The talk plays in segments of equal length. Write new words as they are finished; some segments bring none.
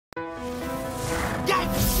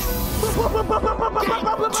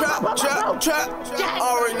Trap.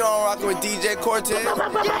 Already know I'm rocking with DJ Cortez.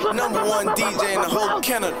 #1 DJ in the whole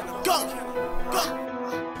Canada. Go.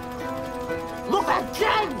 Look at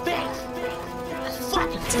gang, bitch.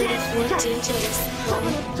 Fucking DJs.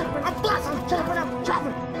 I'm blasting. I'm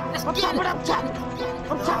chopping. I'm chopping.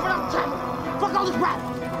 Fuck all this rap.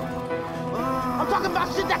 I'm talking about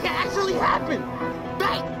shit that can actually happen.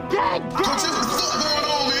 Bang, gang. What's going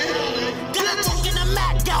on, man? Got a tank in the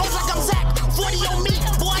mat, got hoes like I'm Zach. 40 on me,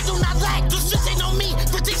 boy, I do not lag. This shit ain't on me.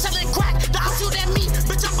 50 selling crack, the house shoot at me.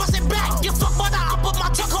 Bitch, I'm busting back. You fuck butter, I put my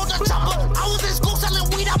truck on the chopper. I was in school selling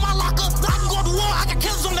weed out my locker. I can go to war, I got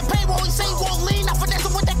killers on the payroll. He say he won't lean, I finesse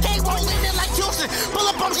him with the K-roll. Leaning like Houston. Pull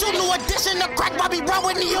up, I'm shooting new addition to crack Bobby Brown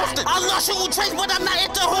with Houston. I love shooting trace, but I'm not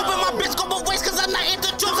into hooping. My bitch go both ways, cause I'm not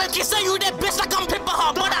into choosing. Can say you that bitch like I'm pimping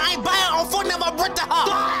her, but I ain't buying on phone, never rent to her.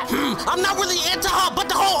 I'm not really into her, but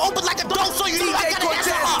the hole open like a door, so you know I gotta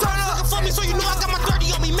answer her. Looking for me, so you know I got my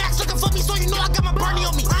 30 on me. Max looking for me, so you know I got my Bernie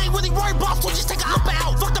on me. I ain't really worried about, so just take a up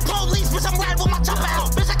out. Fuck the police, bitch, I'm riding with my top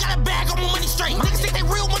out. Bitch, I got a bag on my money straight. Niggas think they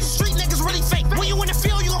real, but the street niggas really fake. When you in the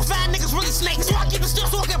field, you gon' find niggas really snakes. So I keep it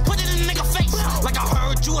still so I can put it in a nigga face. Like I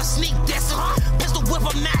heard you a sneak dissing. Pistol whip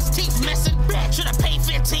a mass teeth missing. Should've paid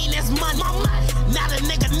 15 as money. Now the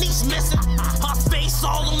nigga niece missing. Her face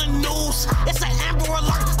all on the news. It's an Amber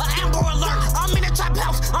Alert, I'm in a trap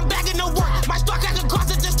house, I'm bagging no work. My stock at the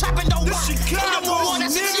closet, just trapping no work. Ain't no more war,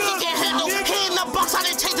 that's the shit he can't handle. He in the box, I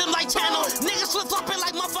done changed him like channel.